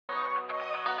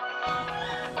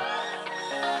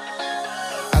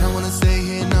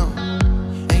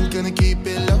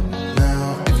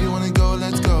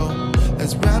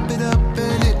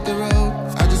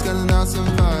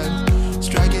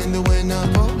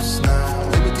post now.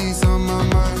 Liberty's on my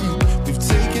mind. We've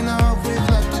taken off, we've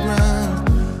left the ground.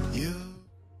 You.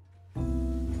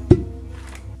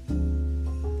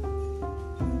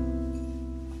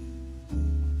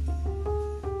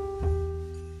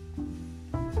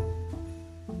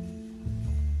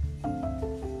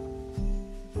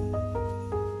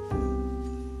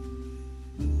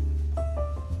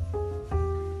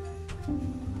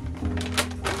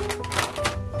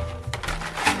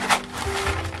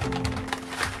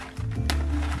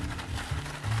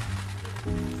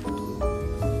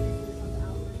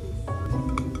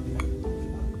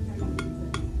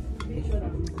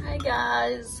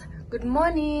 Guys, good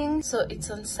morning. So it's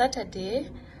on Saturday.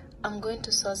 I'm going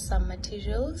to source some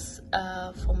materials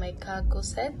for my cargo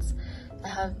sets. I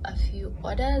have a few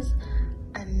orders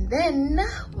and then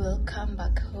we'll come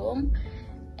back home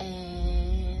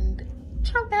and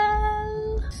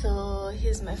travel. So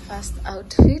here's my first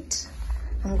outfit.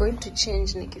 I'm going to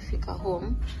change nikifika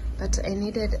home, but I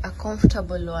needed a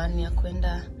comfortable one ya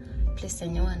kwenda place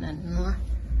yenye wananunua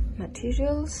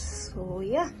materials. So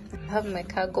yeah, I have my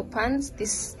cargo pants.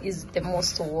 This is the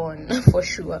most worn for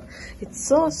sure. It's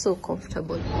so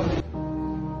comfortable.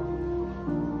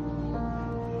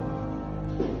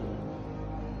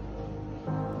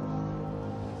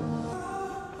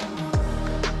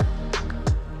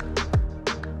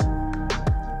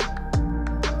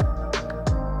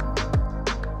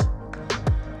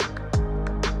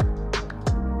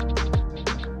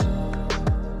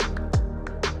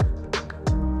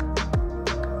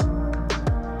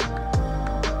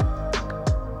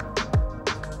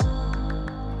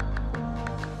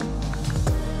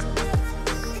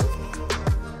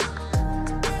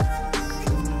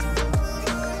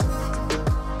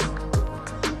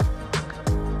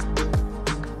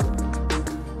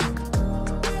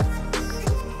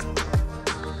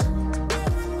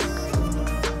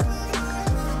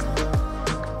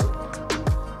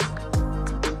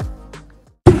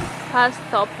 First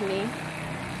stop ni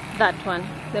that one,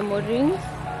 the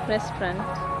Maureennkathaaa restaurant.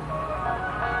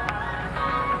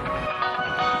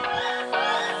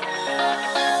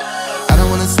 I don't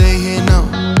wanna stay here, no.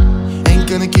 Ain't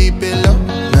gonna keep it low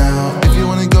now. If you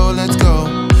wanna go, let's go.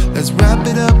 Let's wrap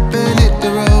it up and hit the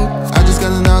road. I just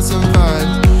got an awesome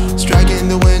vibe, striking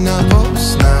the winner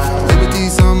post now.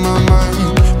 Liberty's on my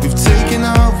mind. We've taken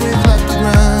off, we've left the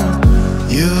ground.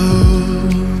 Yeah.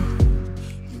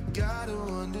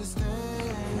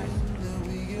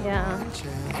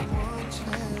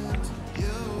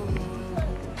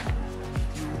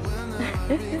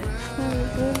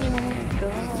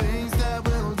 Things that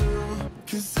we'll do,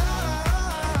 'cause I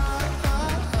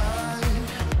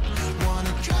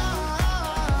wanna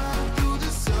drive through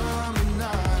the summer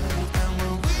night. And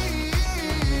when we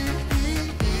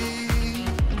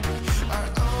are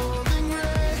old and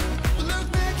gray, we'll look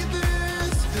back at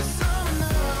this summer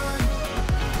night.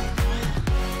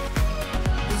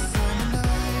 This summer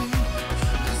night,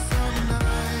 this summer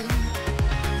night.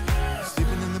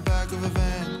 Sleeping in the back of a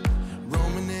van,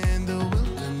 roaming in the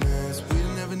wilderness. We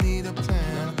don't ever need a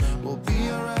plan. We'll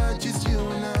be alright, just you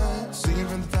and I. Singing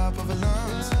from the top of our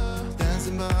lungs,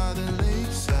 dancing by the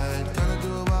lakeside. Gonna do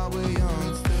it while we're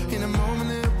young. In a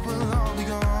moment it will all be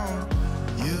gone.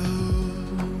 You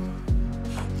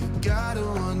gotta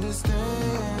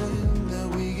understand that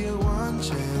we get one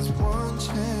chance, one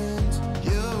chance.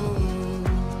 You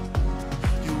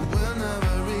will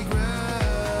never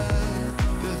regret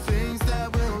the things that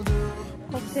we'll do.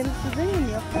 Hotels zenye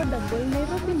ni affordable.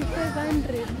 Nairobi ni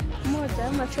 500 moja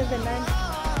ama 700.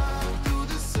 Through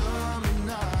the summer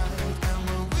night, and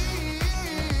when we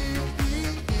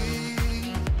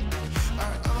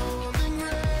are old and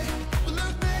gray, we'll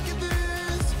look back at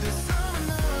this summer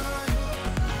night.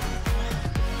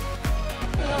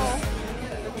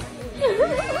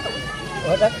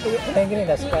 What are you thinking in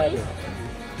the sky?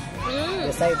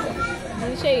 The side one.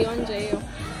 Nishaionja hiyo.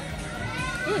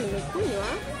 Hiyo nimekunywa.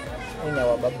 In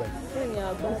our bubble. Hiyo ni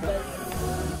ya baba.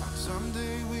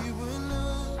 Someday we will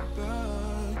look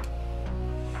back,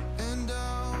 and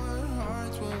our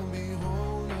hearts will be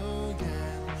whole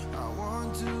again. I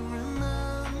want to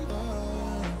remember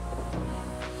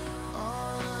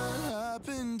all that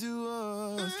happened to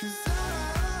us, 'cause I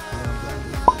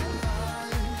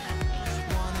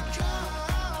wanna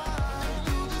drive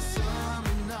through the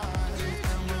summer night.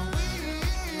 And when we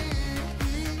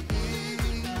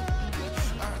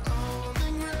are old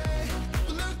and gray,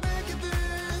 we'll look back at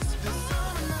this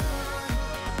summer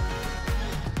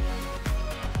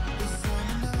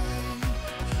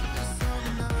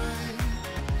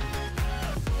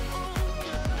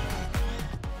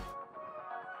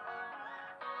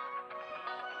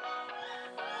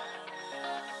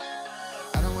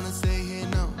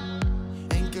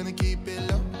wanna keep it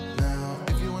low now.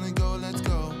 If you wanna go, let's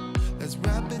go. Let's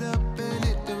wrap it up and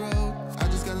hit the road. I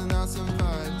just got an awesome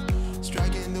vibe,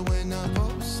 striking the winner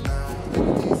post now.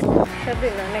 Sabi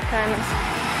inaonekana.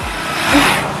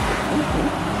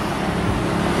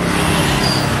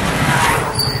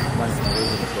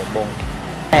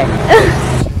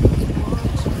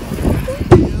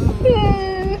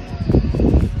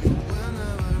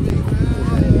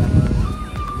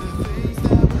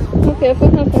 Okay,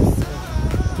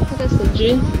 hapa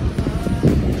sijui.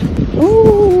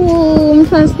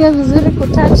 Mtu anasikia vizuri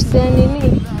kutouch the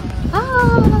nini.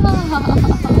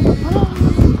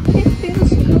 It feels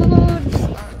good.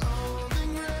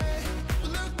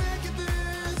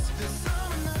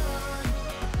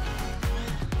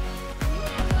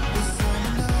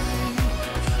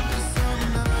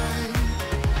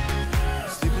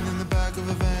 Sleeping in the back of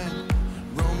a van,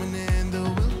 roaming in the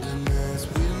wilderness.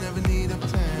 We never need a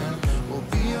plan. We'll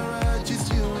be alright,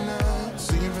 just you and I.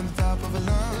 Singing from the top of our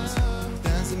lungs,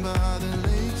 dancing by the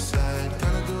lakeside.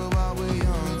 Gonna do it while we're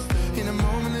young. In a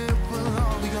moment it will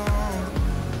all be gone.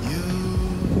 You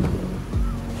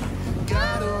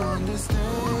gotta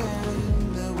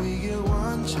understand that we get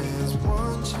one chance,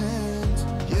 one chance.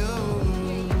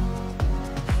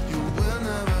 You will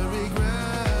never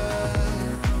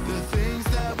regret the things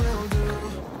that we'll do.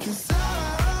 'Cause I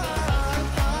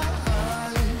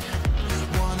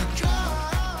wanna try.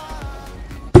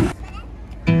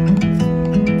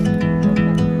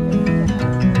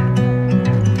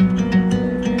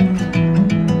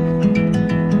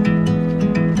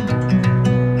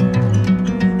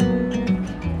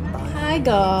 Hi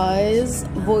guys,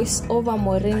 voiceover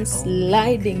Maureen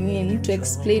sliding in to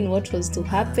explain what was to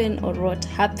happen or what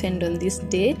happened on this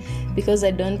day, because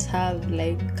I don't have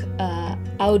like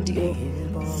audio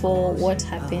for what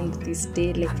happened this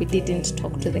day. Like, we didn't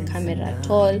talk to the camera at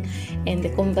all, and the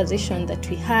conversation that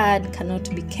we had cannot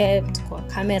be kept kwa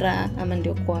camera ama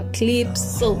ndio kwa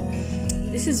clips. So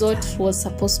this is what was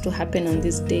supposed to happen on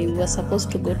this day. We were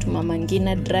supposed to go to Mama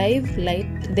Ngina Drive.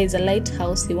 There's a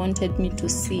lighthouse he wanted me to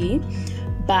see,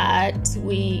 but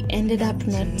we ended up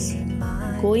not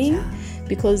going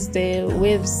because the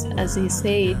waves, as he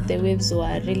said, the waves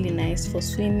were really nice for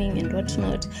swimming and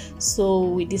whatnot. So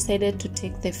we decided to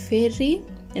take the ferry,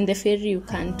 and the ferry you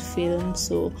can't film,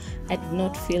 so I did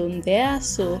not film there.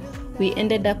 So we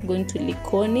ended up going to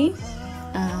Likoni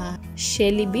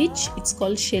Shelly Beach. It's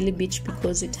called Shelly Beach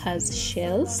because it has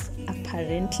shells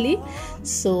apparently.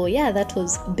 So yeah, that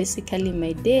was basically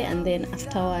my day, and then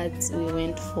afterwards we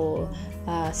went for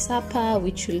supper,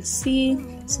 which you'll see,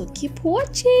 so keep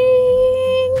watching.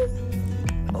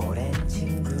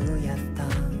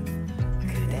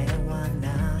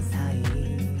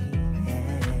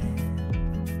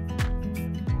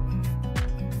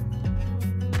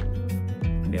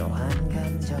 묘한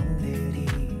감정들이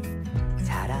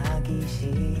자라기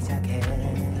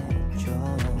시작했죠.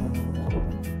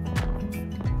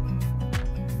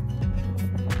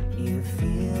 You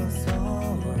feel so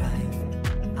right.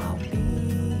 I'll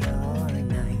be your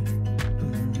night.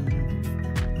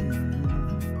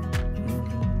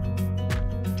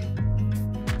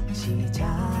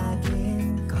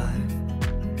 시작인 걸.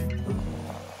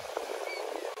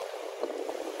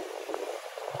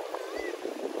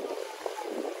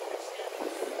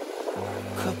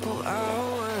 Couple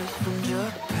hours from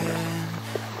Japan,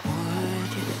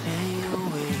 would you stay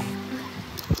away?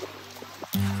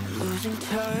 Losing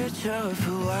touch of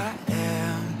who I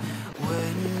am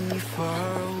when you're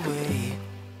far away.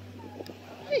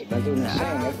 I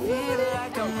feel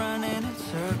like I'm running in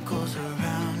circles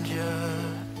around you.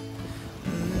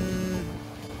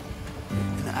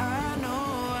 And I know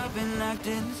I've been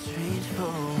acting strange for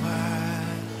a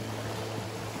while,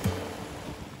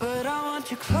 but I want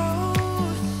you close.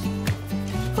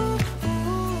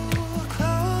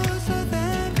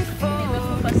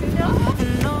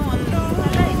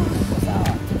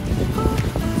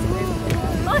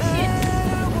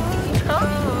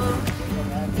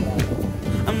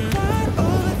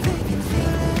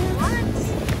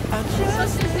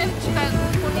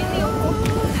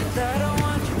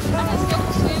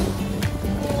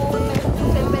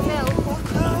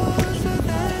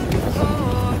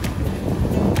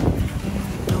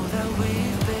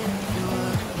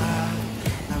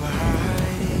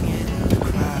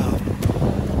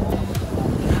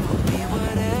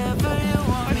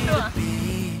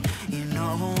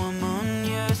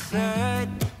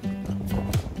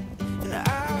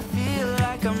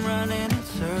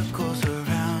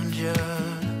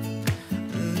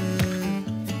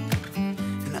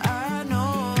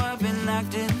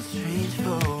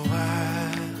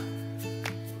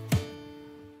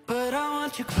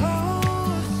 You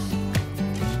close.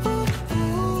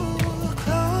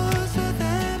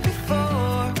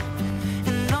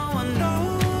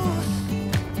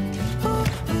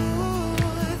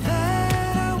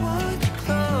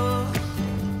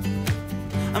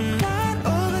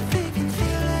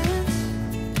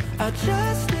 I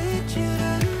just need you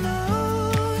to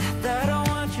know that I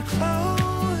want you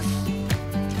close.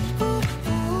 Ooh,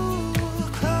 ooh,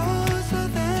 closer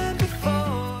than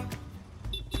before.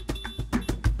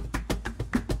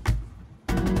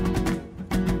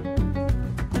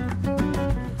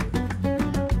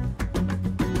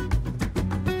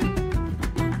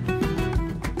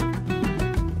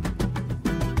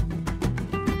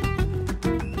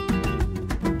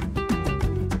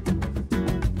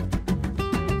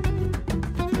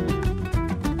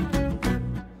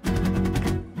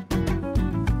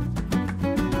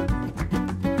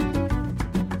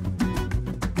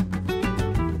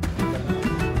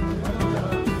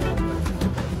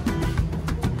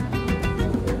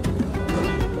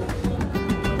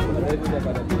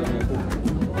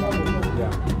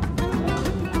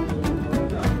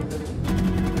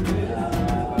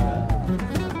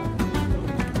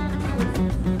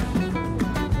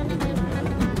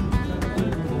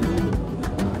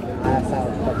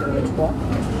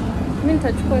 Mimi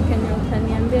nitachukua Kenya,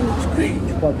 utaniambia nichukue.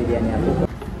 Chukua biriani hapo.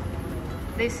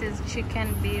 This is chicken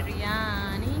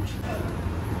biryani.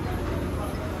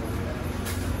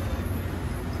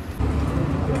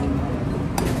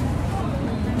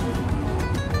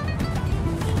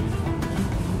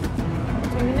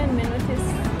 Wengine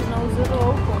nimenotice na uzuri wa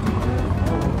huko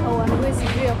au wanaweza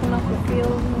sijui hakuna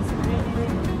kufilm, sijui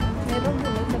Nairobi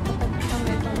unaweza kupata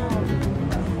kamera nao.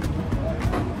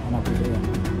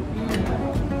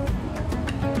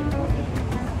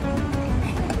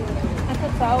 Hata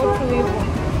tu hivyo.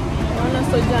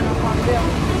 Naona soja anakuambia.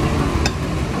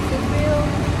 Usifeel.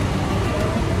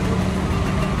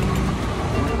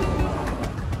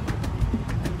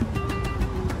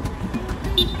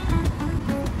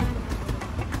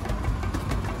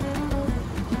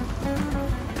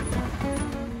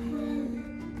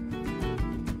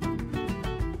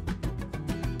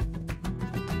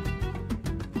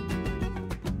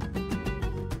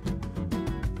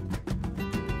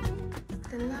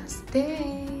 The last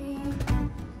day.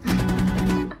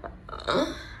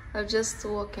 I've just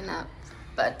woken up,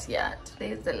 but yeah,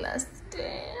 today is the last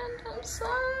day and I'm sad,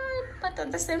 but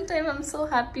at the same time I'm so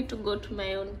happy to go to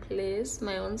my own place,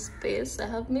 my own space. I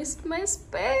have missed my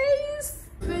space.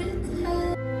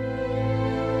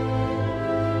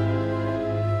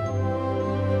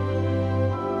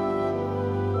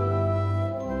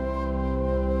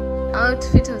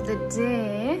 Outfit of the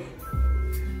day.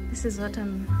 This is what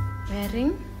I'm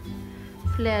wearing.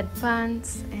 Flared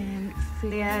pants and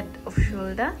flared off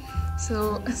shoulder.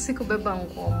 So sikubeba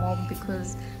nguo mob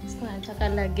because nataka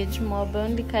luggage mob. I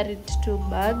only carried 2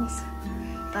 bags.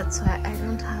 That's why I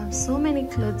don't have so many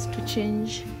clothes to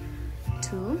change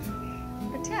to.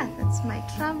 But yeah, that's my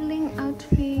traveling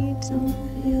outfit.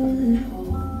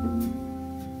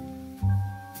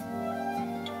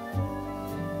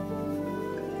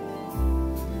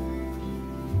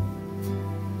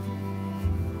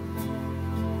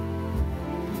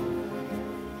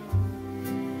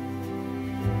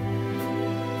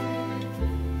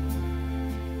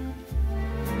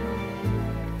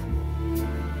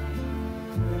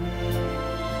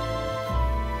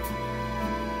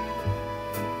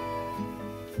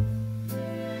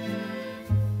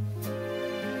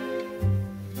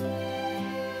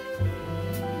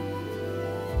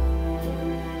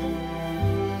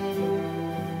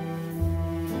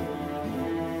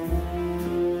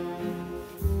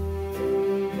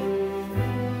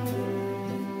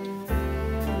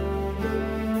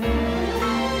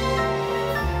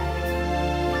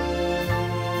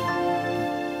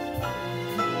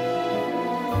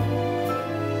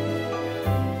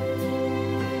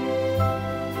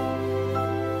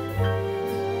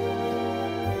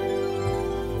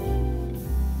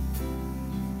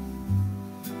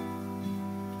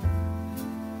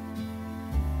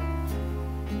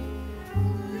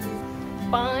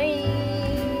 Bye.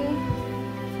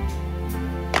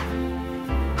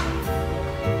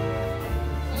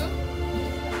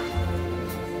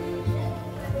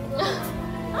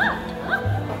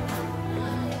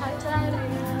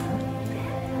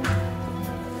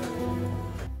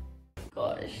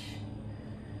 Gosh,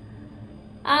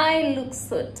 I look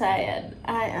so tired.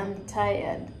 I am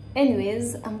tired.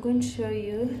 Anyways, I'm going to show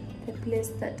you the place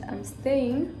that I'm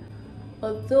staying.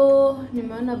 Although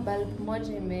nimeona bulb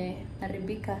moja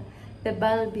imeharibika, the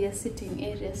bulb is sitting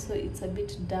area, so it's a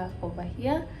bit dark over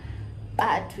here.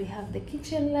 But we have the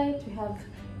kitchen light, we have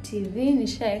TV.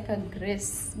 Nishaeka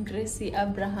Gracie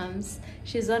Abrahams.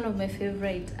 She's one of my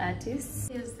favorite artists.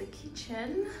 Here's the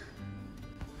kitchen.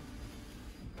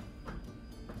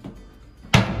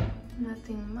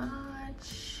 Nothing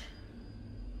much.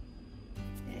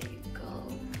 There you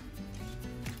go.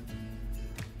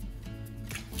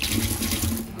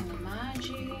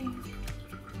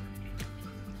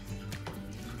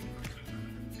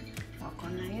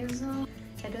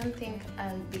 think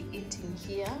I'll be eating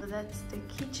here. So that's the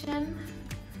kitchen.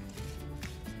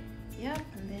 Yep,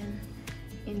 and then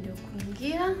ndio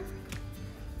kuingia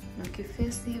na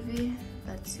ukiface hivi,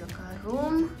 that's your car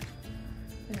room.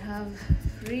 We have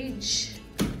fridge,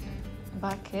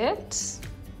 bucket,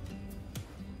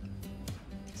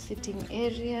 sitting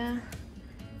area,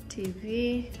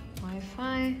 TV,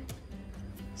 Wi-Fi,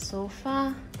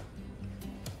 sofa,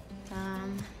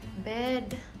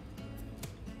 bed,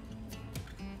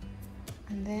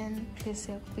 and then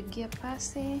place ya kupigia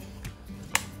pasi.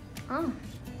 Oh,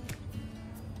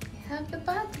 we have the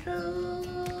bathroom.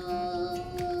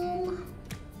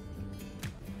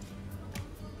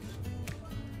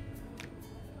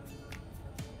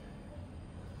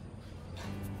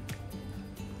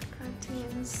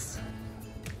 Curtains.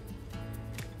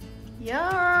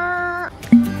 Yeah.